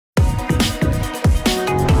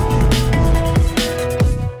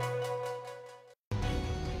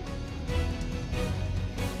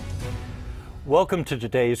Welcome to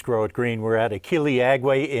today's Grow It Green. We're at Akili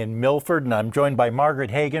Agway in Milford, and I'm joined by Margaret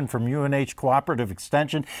Hagan from UNH Cooperative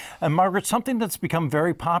Extension. And Margaret, something that's become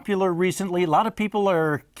very popular recently, a lot of people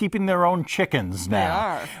are keeping their own chickens now. They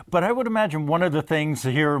are. But I would imagine one of the things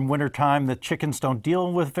here in wintertime that chickens don't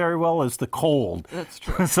deal with very well is the cold. That's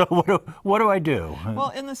true. So what do I do?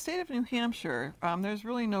 Well, in the state of New Hampshire, there's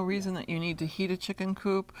really no reason that you need to heat a chicken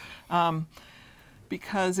coop.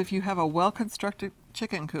 Because if you have a well-constructed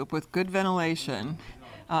chicken coop with good ventilation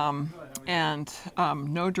and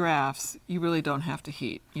no drafts, you really don't have to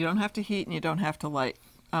heat. You don't have to heat and you don't have to light,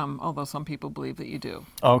 although some people believe that you do.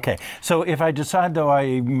 Okay, so if I decide though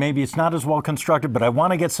maybe it's not as well constructed, but I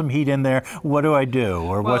want to get some heat in there, what do I do?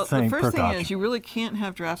 Or well, what thing? The first thing is you really can't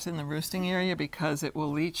have drafts in the roosting area because it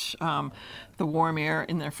will leach the warm air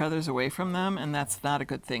in their feathers away from them, and that's not a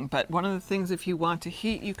good thing. But one of the things, if you want to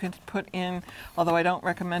heat, you can put in, although I don't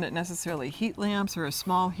recommend it necessarily, heat lamps or a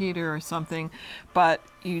small heater or something, but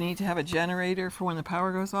you need to have a generator for when the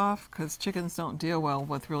power goes off because chickens don't deal well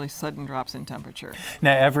with really sudden drops in temperature.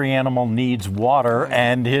 Now, every animal needs water,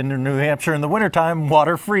 and in New Hampshire in the wintertime,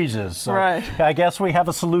 water freezes. So right. I guess we have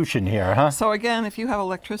a solution here, huh? So again, if you have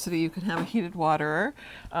electricity, you can have a heated waterer.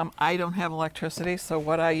 I don't have electricity, so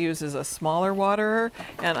what I use is a smaller waterer,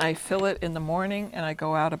 and I fill it in the morning, and I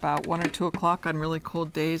go out about 1 or 2 o'clock on really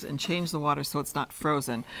cold days and change the water so it's not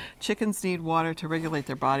frozen. Chickens need water to regulate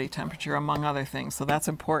their body temperature, among other things, so that's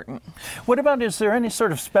important. What about, is there any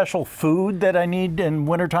sort of special food that I need in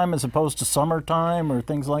wintertime as opposed to summertime or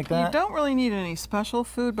things like that? You don't really need any special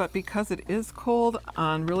food, but because it is cold,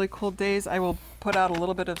 on really cold days, I will put out a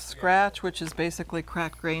little bit of scratch, which is basically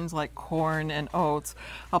cracked grains like corn and oats.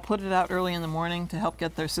 I'll put it out early in the morning to help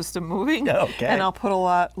get their system moving. Okay. And I'll put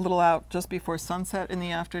little out just before sunset in the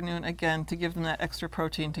afternoon, again, to give them that extra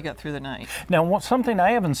protein to get through the night. Now, something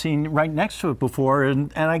I haven't seen right next to it before,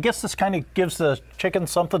 and I guess this kind of gives the chickens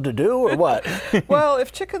something to do, or what? Well,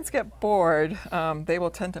 if chickens get bored, they will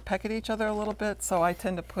tend to peck at each other a little bit, so I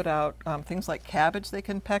tend to put out things like cabbage they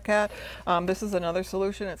can peck at. This is another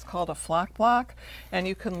solution. It's called a flock block. And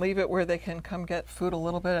you can leave it where they can come get food a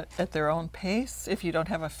little bit at their own pace if you don't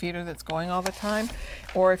have a feeder that's going all the time,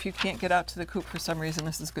 or if you can't get out to the coop for some reason,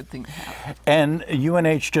 this is a good thing to have. And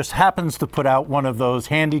UNH just happens to put out one of those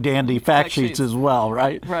handy-dandy fact sheets as well,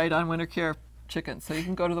 right? Right, on winter care chickens. So you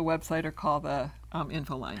can go to the website or call the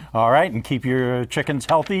info line. All right, and keep your chickens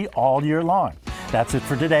healthy all year long. That's it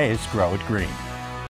for today's Grow It Green.